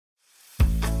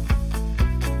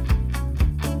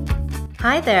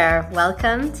Hi there,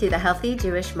 welcome to the Healthy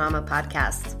Jewish Mama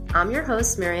podcast. I'm your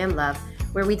host, Miriam Love,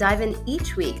 where we dive in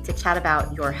each week to chat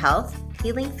about your health,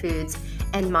 healing foods,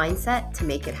 and mindset to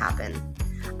make it happen.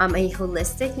 I'm a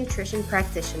holistic nutrition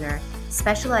practitioner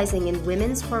specializing in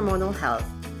women's hormonal health,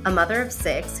 a mother of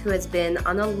 6 who has been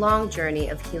on a long journey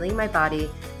of healing my body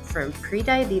from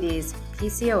prediabetes,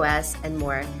 PCOS, and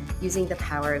more using the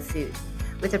power of food.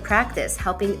 With a practice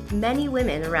helping many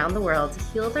women around the world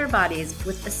heal their bodies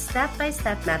with a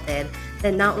step-by-step method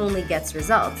that not only gets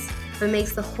results, but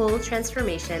makes the whole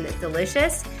transformation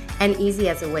delicious and easy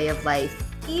as a way of life,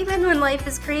 even when life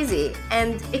is crazy,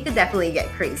 and it could definitely get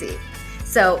crazy.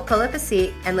 So pull up a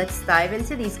seat and let's dive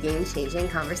into these game-changing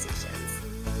conversations.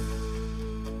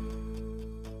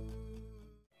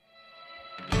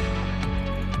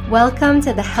 Welcome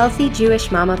to the Healthy Jewish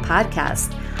Mama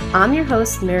podcast. I'm your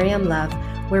host, Miriam Love,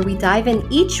 where we dive in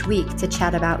each week to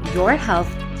chat about your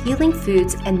health, healing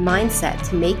foods, and mindset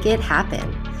to make it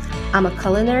happen. I'm a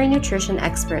culinary nutrition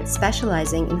expert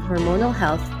specializing in hormonal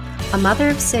health, a mother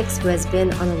of 6 who has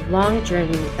been on a long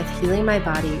journey of healing my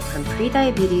body from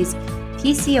prediabetes,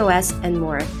 PCOS, and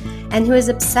more, and who is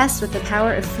obsessed with the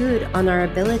power of food on our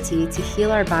ability to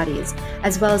heal our bodies,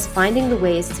 as well as finding the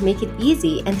ways to make it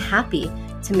easy and happy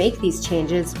to make these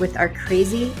changes with our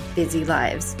crazy, busy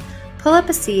lives. Pull up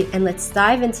a seat and let's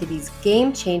dive into these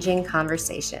game-changing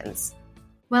conversations.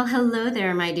 Well, hello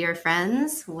there, my dear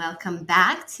friends. Welcome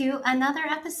back to another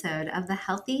episode of the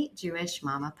Healthy Jewish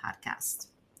Mama podcast.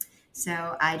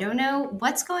 So I don't know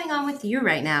what's going on with you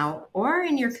right now or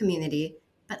in your community,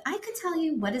 but I could tell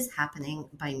you what is happening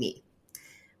by me.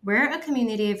 We're a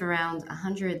community of around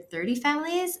 130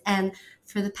 families, and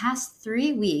for the past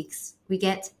 3 weeks, we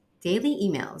get daily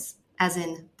emails, as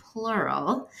in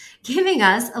plural, giving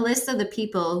us a list of the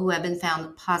people who have been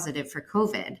found positive for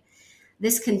COVID.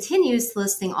 This continues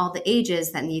listing all the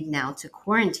ages that need now to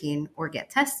quarantine or get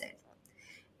tested.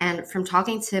 And from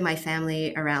talking to my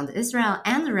family around Israel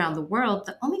and around the world,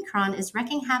 the Omicron is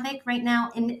wreaking havoc right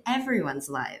now in everyone's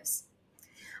lives.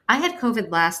 I had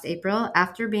COVID last April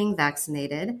after being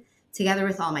vaccinated, together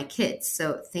with all my kids.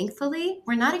 So thankfully,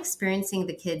 we're not experiencing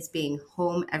the kids being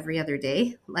home every other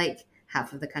day, like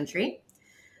half of the country.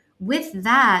 With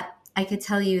that, I could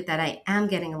tell you that I am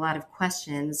getting a lot of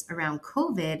questions around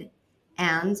COVID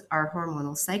and our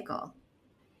hormonal cycle.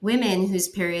 Women whose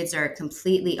periods are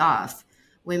completely off,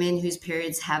 women whose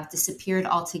periods have disappeared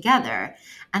altogether.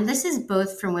 And this is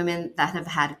both from women that have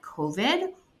had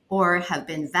COVID or have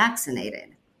been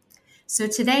vaccinated. So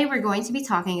today we're going to be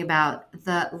talking about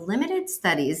the limited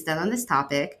studies done on this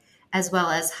topic, as well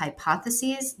as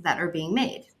hypotheses that are being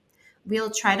made.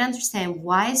 We'll try to understand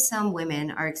why some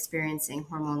women are experiencing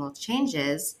hormonal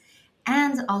changes,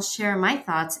 and I'll share my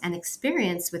thoughts and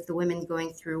experience with the women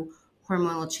going through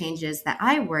hormonal changes that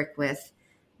I work with,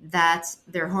 that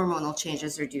their hormonal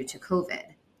changes are due to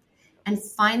COVID. And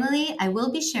finally, I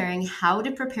will be sharing how to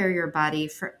prepare your body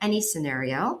for any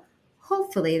scenario.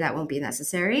 Hopefully that won't be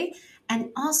necessary.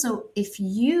 And also, if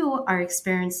you are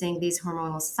experiencing these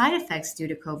hormonal side effects due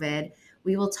to COVID,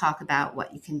 we will talk about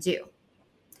what you can do.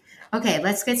 Okay,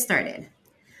 let's get started.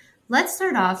 Let's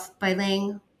start off by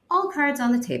laying all cards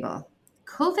on the table.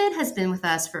 COVID has been with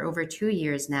us for over 2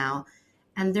 years now,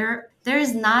 and there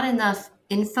is not enough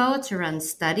info to run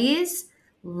studies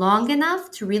long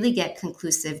enough to really get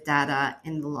conclusive data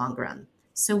in the long run.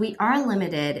 So we are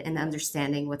limited in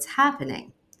understanding what's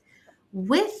happening.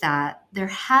 With that, there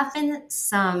have been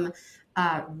some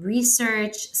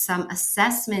research, some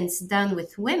assessments done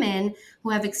with women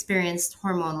who have experienced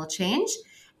hormonal change.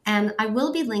 And I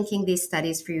will be linking these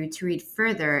studies for you to read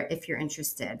further if you're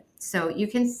interested. So you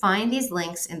can find these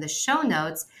links in the show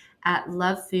notes at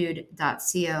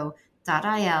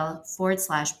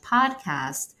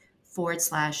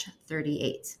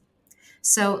lovefood.co.il/podcast/38.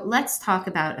 So let's talk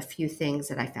about a few things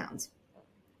that I found.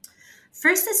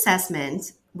 First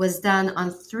assessment was done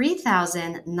on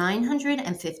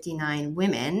 3,959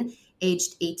 women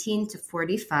aged 18 to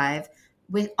 45,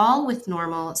 all with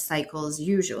normal cycles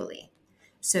usually.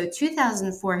 So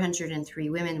 2,403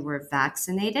 women were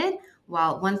vaccinated,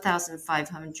 while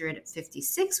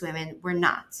 1,556 women were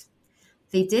not.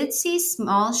 They did see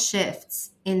small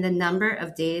shifts in the number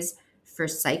of days for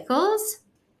cycles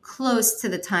close to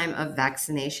the time of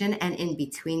vaccination and in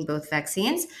between both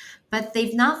vaccines, but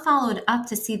they've not followed up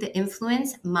to see the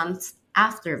influence months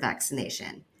after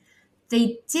vaccination.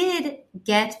 They did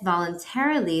get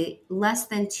voluntarily less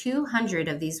than 200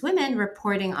 of these women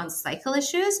reporting on cycle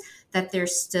issues that they're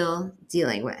still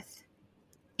dealing with.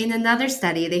 In another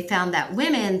study, they found that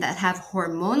women that have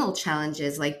hormonal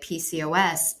challenges like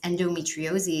PCOS,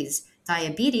 endometriosis,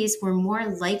 diabetes were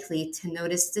more likely to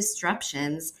notice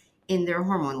disruptions in their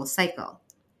hormonal cycle.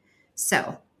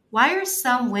 So, why are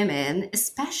some women,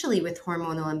 especially with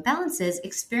hormonal imbalances,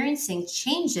 experiencing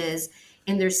changes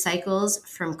in their cycles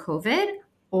from COVID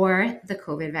or the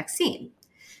COVID vaccine?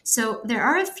 So, there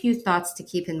are a few thoughts to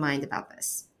keep in mind about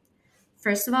this.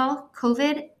 First of all,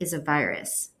 COVID is a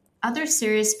virus. Other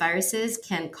serious viruses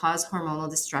can cause hormonal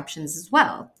disruptions as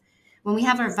well. When we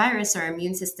have our virus, our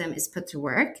immune system is put to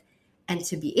work, and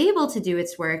to be able to do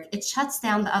its work, it shuts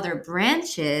down the other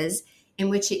branches in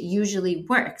which it usually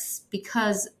works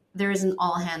because there is an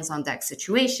all hands on deck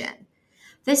situation.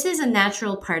 This is a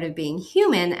natural part of being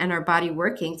human and our body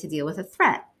working to deal with a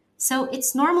threat. So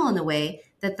it's normal in a way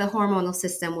that the hormonal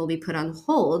system will be put on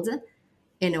hold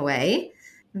in a way.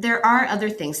 There are other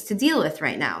things to deal with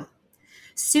right now.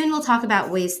 Soon we'll talk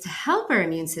about ways to help our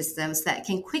immune system so that it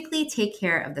can quickly take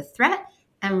care of the threat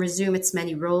and resume its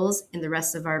many roles in the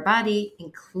rest of our body,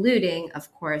 including,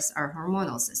 of course, our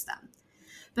hormonal system.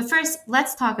 But first,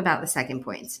 let's talk about the second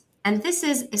point. And this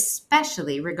is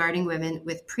especially regarding women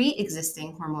with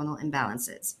pre-existing hormonal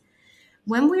imbalances.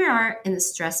 When we are in a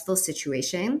stressful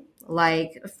situation,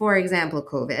 like, for example,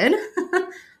 COVID,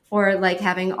 or like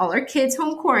having all our kids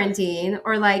home quarantine,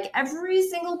 or like every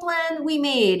single plan we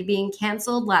made being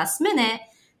canceled last minute,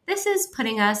 this is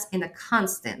putting us in a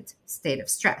constant state of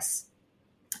stress.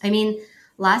 I mean,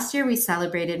 last year we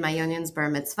celebrated my Yonyon's bar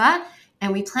mitzvah,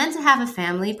 and we planned to have a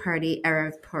family party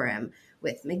Erev Purim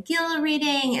with Megillah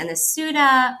reading and a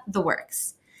Suda, the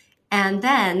works. And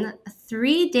then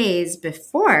 3 days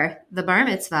before the bar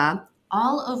mitzvah,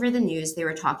 all over the news, they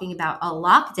were talking about a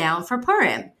lockdown for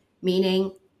Purim,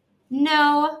 meaning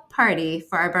no party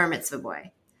for our bar mitzvah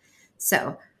boy.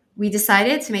 So we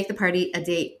decided to make the party a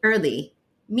day early,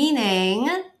 meaning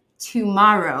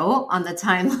tomorrow on the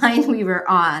timeline we were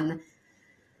on.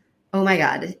 Oh my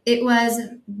God, it was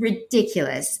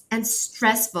ridiculous and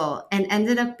stressful and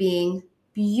ended up being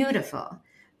beautiful.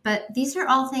 But these are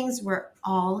all things we're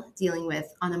all dealing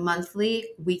with on a monthly,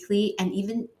 weekly, and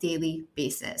even daily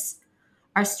basis.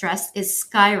 Our stress is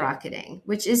skyrocketing,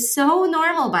 which is so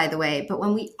normal, by the way. But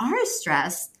when we are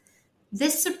stressed,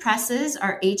 this suppresses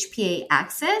our HPA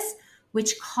axis,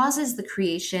 which causes the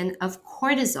creation of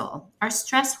cortisol, our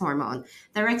stress hormone,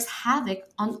 that wreaks havoc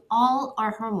on all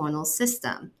our hormonal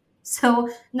system. So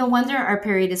no wonder our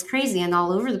period is crazy and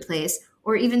all over the place,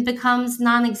 or even becomes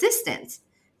non-existent.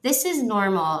 This is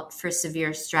normal for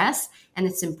severe stress, and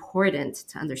it's important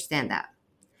to understand that.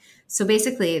 So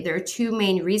basically, there are two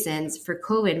main reasons for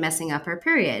COVID messing up our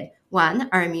period. One,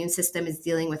 our immune system is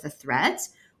dealing with a threat.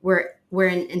 We're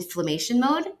in inflammation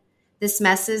mode. This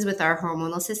messes with our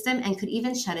hormonal system and could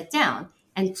even shut it down.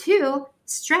 And two,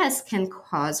 stress can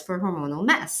cause for hormonal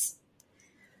mess.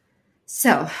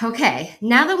 So, okay,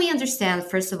 now that we understand,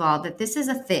 first of all, that this is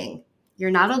a thing,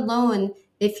 you're not alone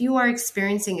if you are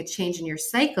experiencing a change in your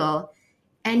cycle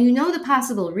and you know the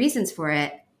possible reasons for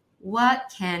it,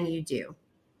 what can you do?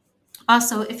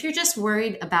 Also, if you're just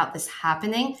worried about this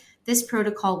happening, this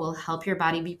protocol will help your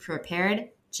body be prepared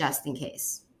just in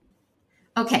case.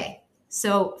 Okay,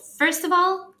 so first of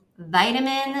all,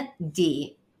 vitamin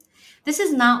D. This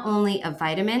is not only a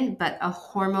vitamin, but a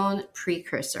hormone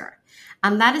precursor.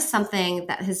 And that is something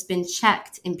that has been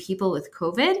checked in people with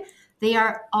COVID. They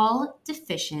are all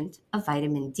deficient of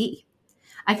vitamin D.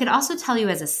 I could also tell you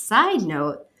as a side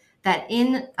note that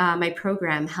in my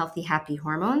program, Healthy Happy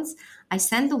Hormones, I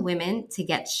send the women to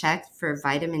get checked for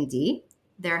vitamin D.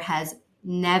 There has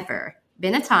never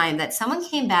been a time that someone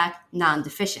came back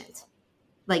non-deficient,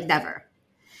 like never.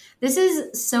 This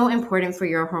is so important for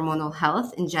your hormonal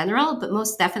health in general, but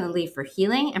most definitely for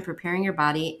healing and preparing your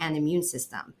body and immune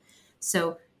system.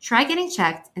 So try getting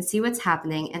checked and see what's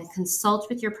happening and consult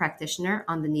with your practitioner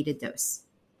on the needed dose.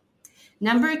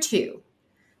 Number 2,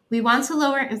 we want to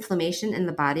lower inflammation in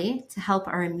the body to help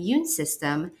our immune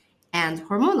system and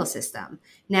hormonal system.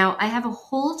 Now, I have a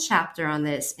whole chapter on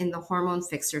this in the Hormone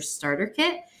Fixer Starter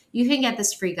Kit. You can get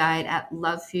this free guide at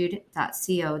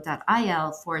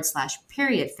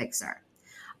lovefood.co.il/period fixer.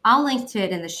 I'll link to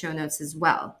it in the show notes as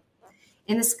well.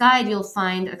 In this guide, you'll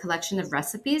find a collection of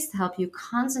recipes to help you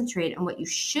concentrate on what you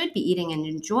should be eating and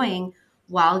enjoying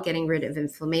while getting rid of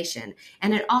inflammation.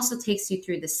 And it also takes you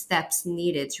through the steps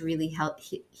needed to really help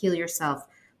heal yourself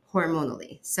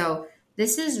hormonally. So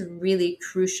this is really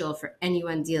crucial for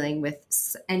anyone dealing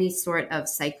with any sort of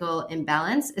cycle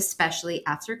imbalance, especially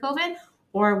after COVID,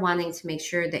 or wanting to make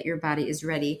sure that your body is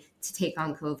ready to take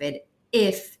on COVID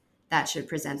if that should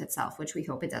present itself, which we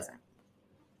hope it doesn't.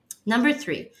 Number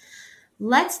 3,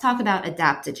 let's talk about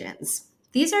adaptogens.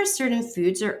 These are certain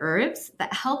foods or herbs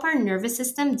that help our nervous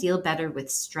system deal better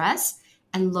with stress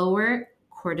and lower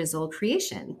cortisol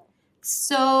creation.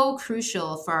 So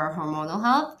crucial for our hormonal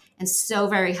health and so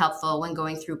very helpful when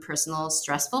going through personal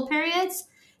stressful periods.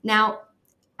 Now,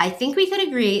 I think we could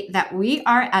agree that we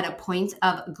are at a point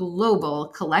of global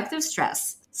collective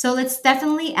stress. So let's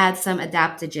definitely add some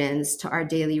adaptogens to our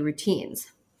daily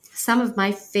routines. Some of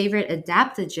my favorite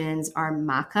adaptogens are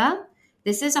maca.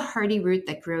 This is a hardy root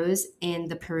that grows in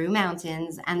the Peru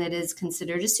mountains and it is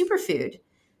considered a superfood.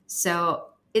 So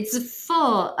it's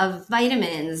full of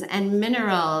vitamins and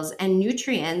minerals and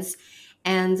nutrients,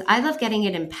 and I love getting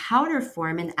it in powder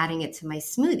form and adding it to my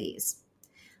smoothies.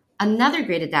 Another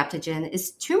great adaptogen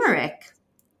is turmeric.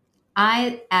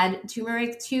 I add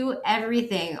turmeric to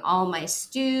everything, all my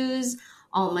stews,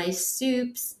 all my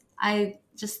soups. I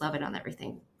just love it on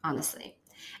everything, honestly.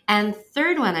 And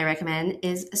third one I recommend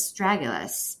is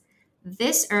astragalus.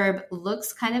 This herb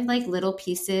looks kind of like little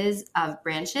pieces of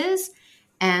branches,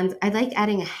 and I like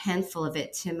adding a handful of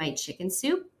it to my chicken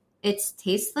soup. It's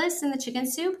tasteless in the chicken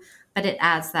soup, but it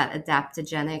adds that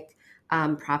adaptogenic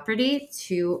property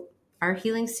to our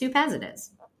healing soup as it is.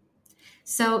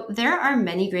 So there are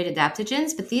many great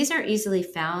adaptogens, but these are easily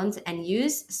found and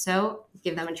used, so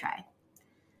give them a try.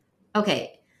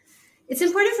 Okay, it's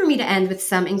important for me to end with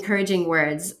some encouraging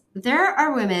words. There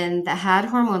are women that had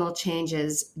hormonal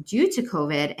changes due to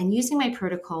COVID, and using my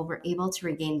protocol were able to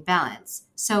regain balance.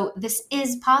 So this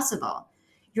is possible.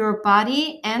 Your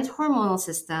body and hormonal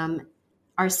system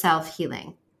are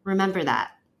self-healing. Remember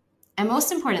that. And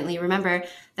most importantly, remember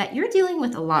that you're dealing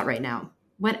with a lot right now,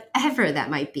 whatever that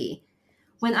might be.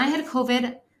 When I had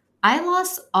COVID, I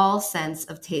lost all sense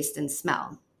of taste and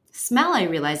smell. Smell I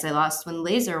realized I lost when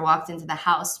Laser walked into the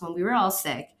house when we were all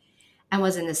sick and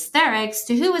was in hysterics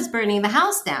to who was burning the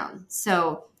house down.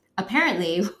 So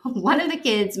apparently, one of the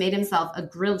kids made himself a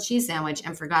grilled cheese sandwich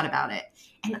and forgot about it.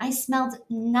 And I smelled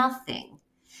nothing.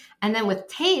 And then with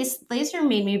taste, Laser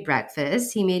made me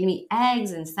breakfast. He made me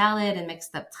eggs and salad and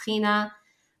mixed up tahina,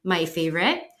 my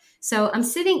favorite. So I'm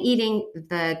sitting eating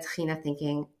the tahina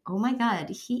thinking, oh my God,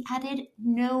 he added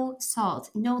no salt,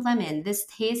 no lemon. This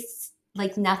tastes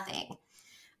like nothing.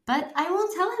 But I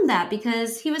won't tell him that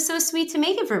because he was so sweet to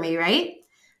make it for me, right?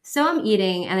 So I'm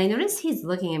eating and I noticed he's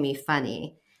looking at me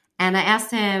funny. And I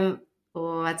asked him,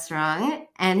 what's wrong?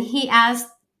 And he asked,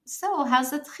 so how's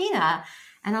the tahina?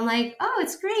 And I'm like, oh,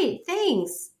 it's great.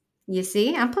 Thanks. You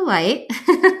see, I'm polite.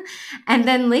 And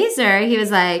then Laser, he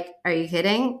was like, are you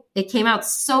kidding? It came out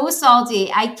so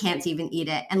salty, I can't even eat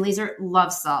it. And Laser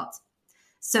loves salt.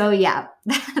 So yeah,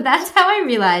 that's how I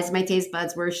realized my taste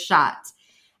buds were shot.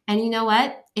 And you know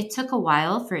what? It took a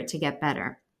while for it to get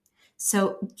better.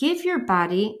 So give your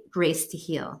body grace to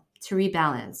heal, to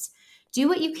rebalance. Do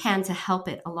what you can to help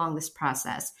it along this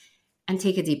process. And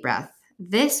take a deep breath.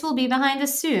 This will be behind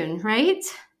us soon, right?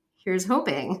 Here's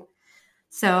hoping.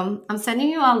 So I'm sending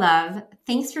you all love.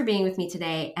 Thanks for being with me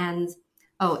today. And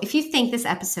if you think this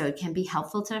episode can be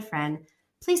helpful to a friend,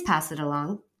 please pass it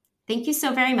along. Thank you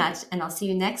so very much. And I'll see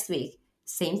you next week.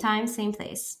 Same time, same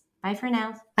place. Bye for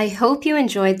now. I hope you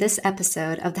enjoyed this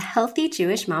episode of the Healthy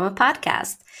Jewish Mama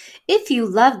podcast. If you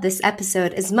loved this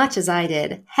episode as much as I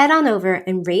did, head on over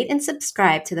and rate and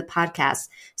subscribe to the podcast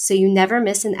so you never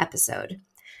miss an episode.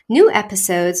 New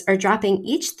episodes are dropping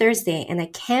each Thursday, and I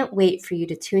can't wait for you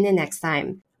to tune in next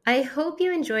time. I hope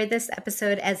you enjoyed this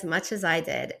episode as much as I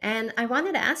did, and I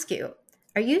wanted to ask you,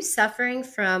 are you suffering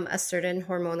from a certain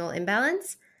hormonal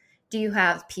imbalance? Do you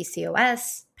have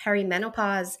PCOS,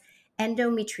 perimenopause,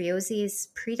 endometriosis,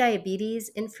 prediabetes,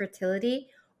 infertility,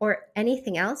 or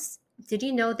anything else? Did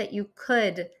you know that you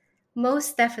could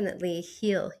most definitely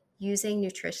heal using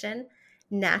nutrition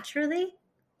naturally?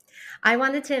 I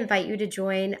wanted to invite you to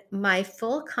join my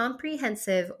full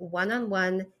comprehensive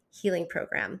one-on-one healing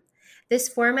program. This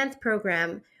 4-month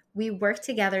program, we work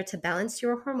together to balance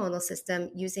your hormonal system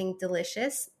using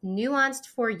delicious, nuanced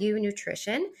for you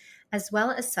nutrition, as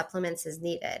well as supplements as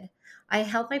needed. I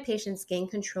help my patients gain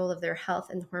control of their health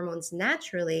and hormones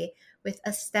naturally with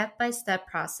a step-by-step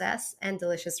process and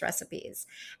delicious recipes.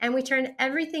 And we turn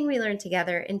everything we learn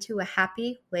together into a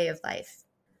happy way of life.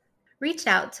 Reach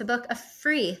out to book a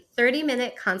free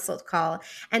 30-minute consult call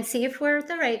and see if we're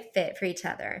the right fit for each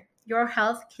other. Your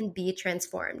health can be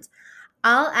transformed.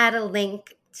 I'll add a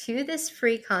link to this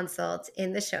free consult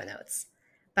in the show notes.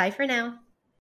 Bye for now.